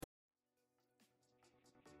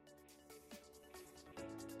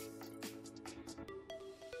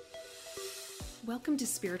Welcome to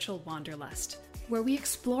Spiritual Wanderlust, where we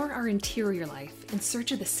explore our interior life in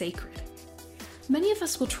search of the sacred. Many of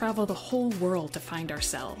us will travel the whole world to find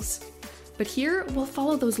ourselves, but here we'll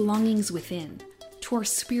follow those longings within, to our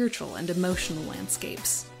spiritual and emotional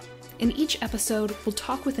landscapes. In each episode, we'll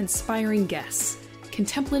talk with inspiring guests,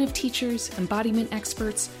 contemplative teachers, embodiment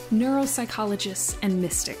experts, neuropsychologists, and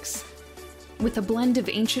mystics. With a blend of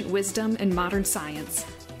ancient wisdom and modern science,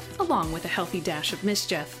 along with a healthy dash of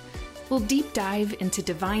mischief, we'll deep dive into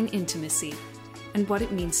divine intimacy and what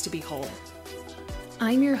it means to be whole.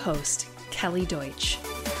 I'm your host, Kelly Deutsch.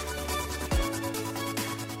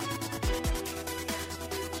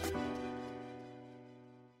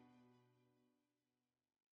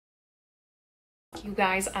 You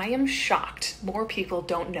guys, I am shocked more people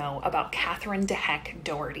don't know about Catherine de Heck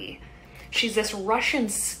Doherty. She's this Russian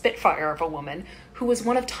spitfire of a woman who was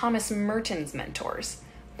one of Thomas Merton's mentors,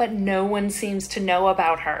 but no one seems to know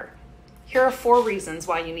about her. Here are 4 reasons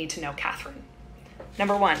why you need to know Catherine.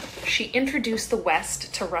 Number 1, she introduced the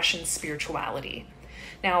West to Russian spirituality.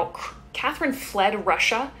 Now, Catherine fled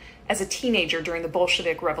Russia as a teenager during the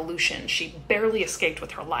Bolshevik Revolution. She barely escaped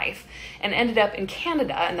with her life and ended up in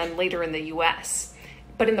Canada and then later in the US.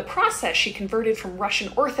 But in the process, she converted from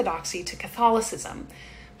Russian Orthodoxy to Catholicism.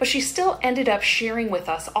 But she still ended up sharing with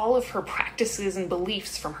us all of her practices and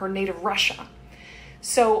beliefs from her native Russia.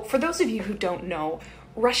 So for those of you who don't know,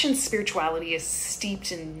 Russian spirituality is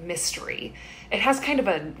steeped in mystery. It has kind of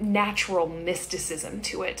a natural mysticism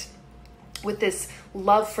to it, with this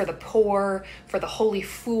love for the poor, for the holy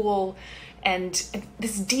fool, and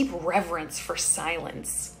this deep reverence for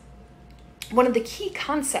silence. One of the key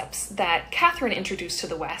concepts that Catherine introduced to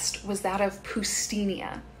the West was that of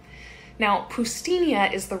pustinia. Now,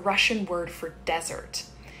 pustinia is the Russian word for desert.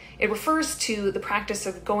 It refers to the practice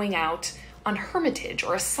of going out on hermitage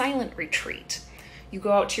or a silent retreat. You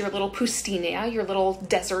go out to your little pustinia, your little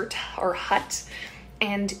desert or hut,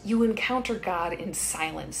 and you encounter God in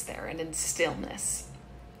silence there and in stillness.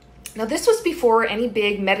 Now, this was before any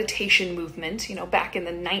big meditation movement, back in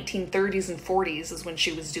the 1930s and 40s is when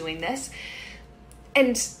she was doing this.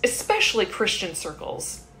 And especially Christian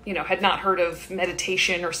circles, had not heard of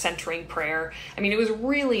meditation or centering prayer. I mean, it was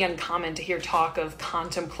really uncommon to hear talk of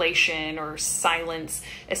contemplation or silence,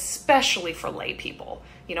 especially for lay people.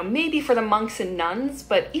 Maybe for the monks and nuns,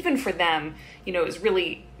 but even for them, it was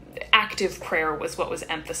really active prayer was what was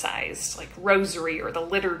emphasized, like rosary or the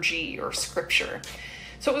liturgy or scripture.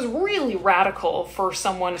 So it was really radical for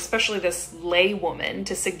someone, especially this lay woman,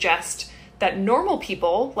 to suggest that normal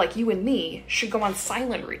people like you and me should go on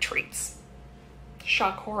silent retreats.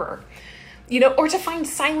 Shock horror. Or to find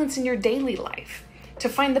silence in your daily life, to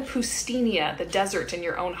find the pustinia, the desert in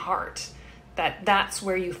your own heart, that's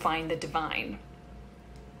where you find the divine.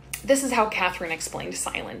 This is how Catherine explained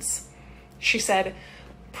silence. She said,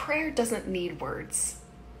 prayer doesn't need words.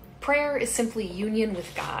 Prayer is simply union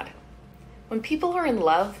with God. When people are in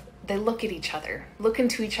love, they look at each other, look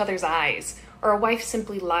into each other's eyes, or a wife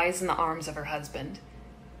simply lies in the arms of her husband.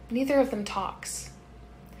 Neither of them talks.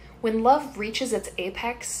 When love reaches its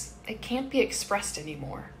apex, it can't be expressed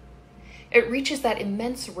anymore. It reaches that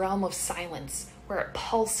immense realm of silence where it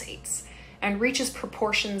pulsates and reaches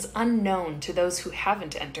proportions unknown to those who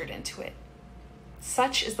haven't entered into it.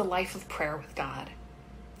 Such is the life of prayer with God.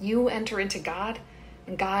 You enter into God,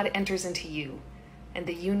 and God enters into you, and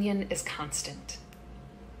the union is constant.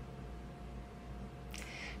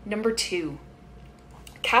 Number 2,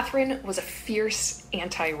 Catherine was a fierce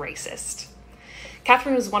anti-racist.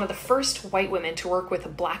 Catherine was one of the first white women to work with a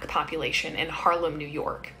Black population in Harlem, New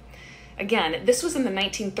York. Again, this was in the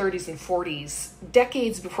 1930s and 40s,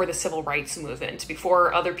 decades before the Civil Rights Movement,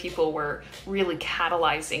 before other people were really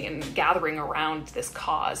catalyzing and gathering around this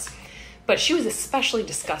cause. But she was especially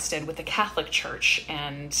disgusted with the Catholic Church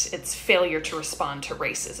and its failure to respond to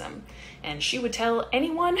racism. And she would tell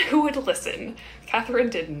anyone who would listen.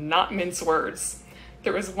 Catherine did not mince words.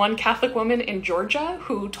 There was one Catholic woman in Georgia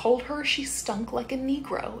who told her she stunk like a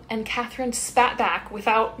Negro, and Catherine spat back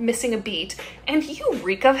without missing a beat, and you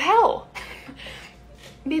reek of hell.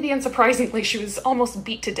 Maybe unsurprisingly, she was almost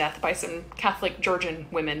beat to death by some Catholic Georgian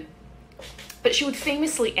women. But she would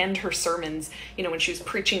famously end her sermons, when she was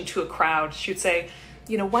preaching to a crowd. She would say,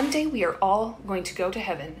 one day we are all going to go to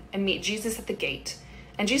heaven and meet Jesus at the gate.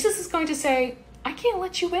 And Jesus is going to say, I can't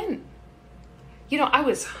let you in. I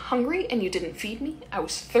was hungry and you didn't feed me. I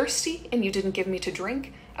was thirsty and you didn't give me to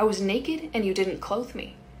drink. I was naked and you didn't clothe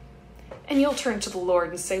me. And you'll turn to the Lord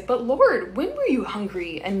and say, but Lord, when were you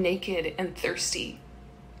hungry and naked and thirsty?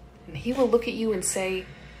 And he will look at you and say,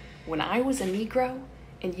 when I was a Negro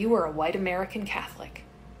and you were a white American Catholic.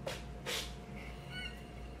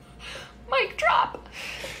 Mic drop.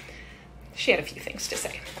 she had a few things to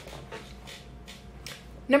say.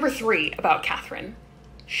 Number 3 about Catherine.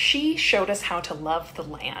 She showed us how to love the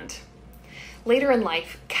land. Later in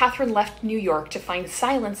life, Catherine left New York to find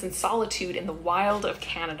silence and solitude in the wild of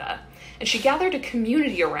Canada, and she gathered a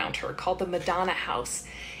community around her called the Madonna House.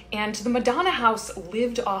 And the Madonna House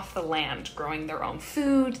lived off the land, growing their own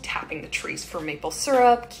food, tapping the trees for maple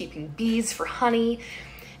syrup, keeping bees for honey.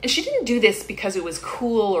 And she didn't do this because it was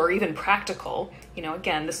cool or even practical.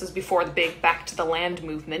 Again, this was before the big Back to the Land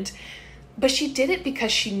movement. But she did it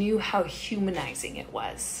because she knew how humanizing it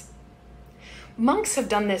was. Monks have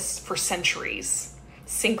done this for centuries,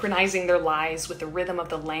 synchronizing their lives with the rhythm of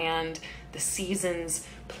the land, the seasons,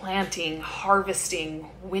 planting, harvesting,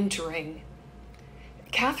 wintering.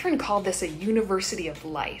 Catherine called this a university of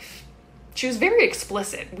life. She was very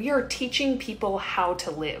explicit. We are teaching people how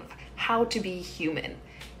to live, how to be human,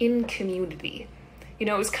 in community.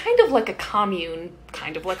 It was kind of like a commune,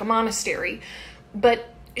 kind of like a monastery,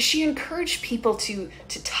 but she encouraged people to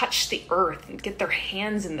touch the earth and get their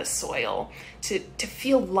hands in the soil, to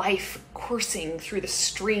feel life coursing through the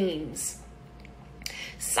streams.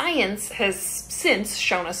 Science has since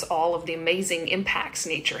shown us all of the amazing impacts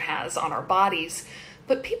nature has on our bodies,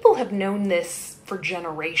 but people have known this for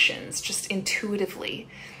generations, just intuitively.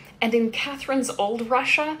 And in Catherine's old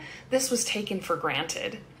Russia, this was taken for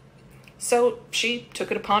granted. So she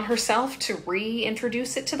took it upon herself to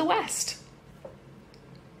reintroduce it to the West.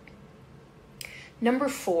 Number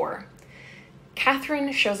 4,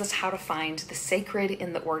 Catherine shows us how to find the sacred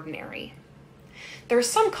in the ordinary. There are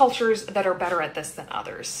some cultures that are better at this than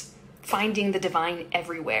others, finding the divine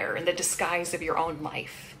everywhere in the disguise of your own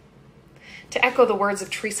life. To echo the words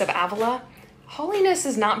of Teresa of Avila, holiness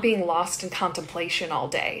is not being lost in contemplation all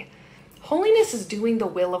day. Holiness is doing the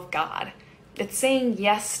will of God. It's saying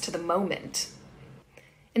yes to the moment.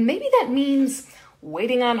 And maybe that means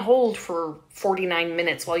waiting on hold for 49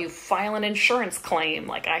 minutes while you file an insurance claim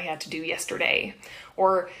like I had to do yesterday,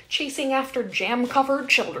 or chasing after jam-covered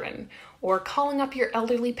children, or calling up your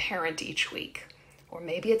elderly parent each week. Or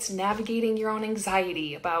maybe it's navigating your own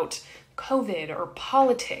anxiety about COVID or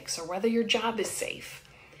politics or whether your job is safe.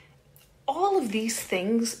 All of these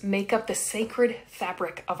things make up the sacred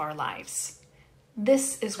fabric of our lives.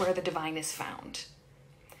 This is where the divine is found.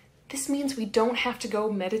 This means we don't have to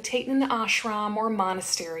go meditate in an ashram or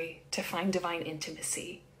monastery to find divine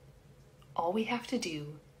intimacy. All we have to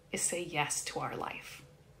do is say yes to our life.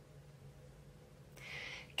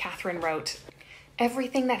 Catherine wrote,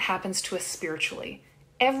 "Everything that happens to us spiritually,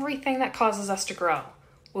 everything that causes us to grow,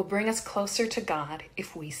 will bring us closer to God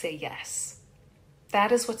if we say yes."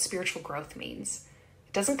 That is what spiritual growth means.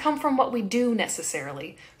 It doesn't come from what we do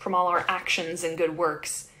necessarily, from all our actions and good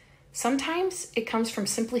works. Sometimes it comes from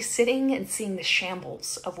simply sitting and seeing the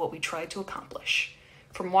shambles of what we tried to accomplish,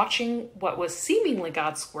 from watching what was seemingly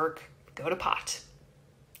God's work go to pot.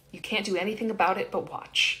 You can't do anything about it but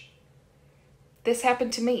watch. This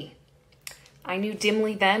happened to me. I knew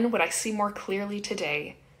dimly then what I see more clearly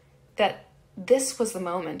today, that this was the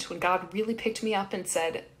moment when God really picked me up and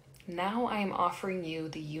said, "Now I am offering you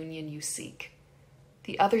the union you seek.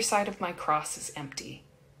 The other side of my cross is empty.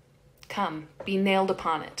 Come, be nailed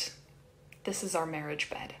upon it. This is our marriage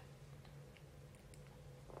bed."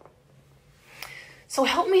 So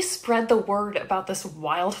help me spread the word about this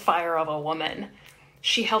wildfire of a woman.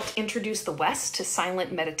 She helped introduce the West to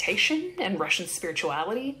silent meditation and Russian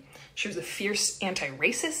spirituality. She was a fierce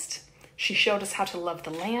anti-racist. She showed us how to love the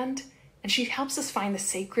land, and she helps us find the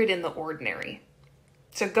sacred in the ordinary.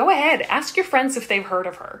 So go ahead, ask your friends if they've heard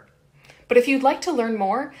of her. But if you'd like to learn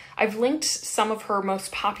more, I've linked some of her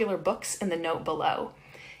most popular books in the note below.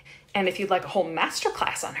 And if you'd like a whole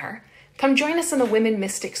masterclass on her, come join us in the Women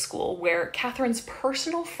Mystic School, where Catherine's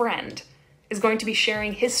personal friend is going to be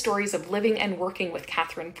sharing his stories of living and working with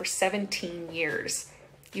Catherine for 17 years.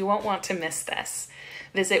 You won't want to miss this.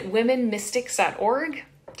 Visit womenmystics.org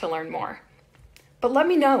to learn more. But let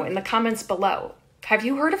me know in the comments below, have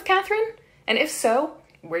you heard of Catherine? And if so,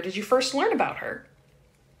 where did you first learn about her?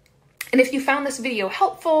 And if you found this video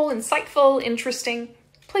helpful, insightful, interesting,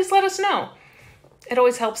 please let us know. It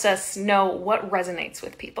always helps us know what resonates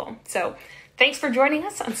with people. So thanks for joining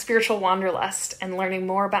us on Spiritual Wanderlust and learning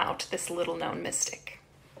more about this little-known mystic.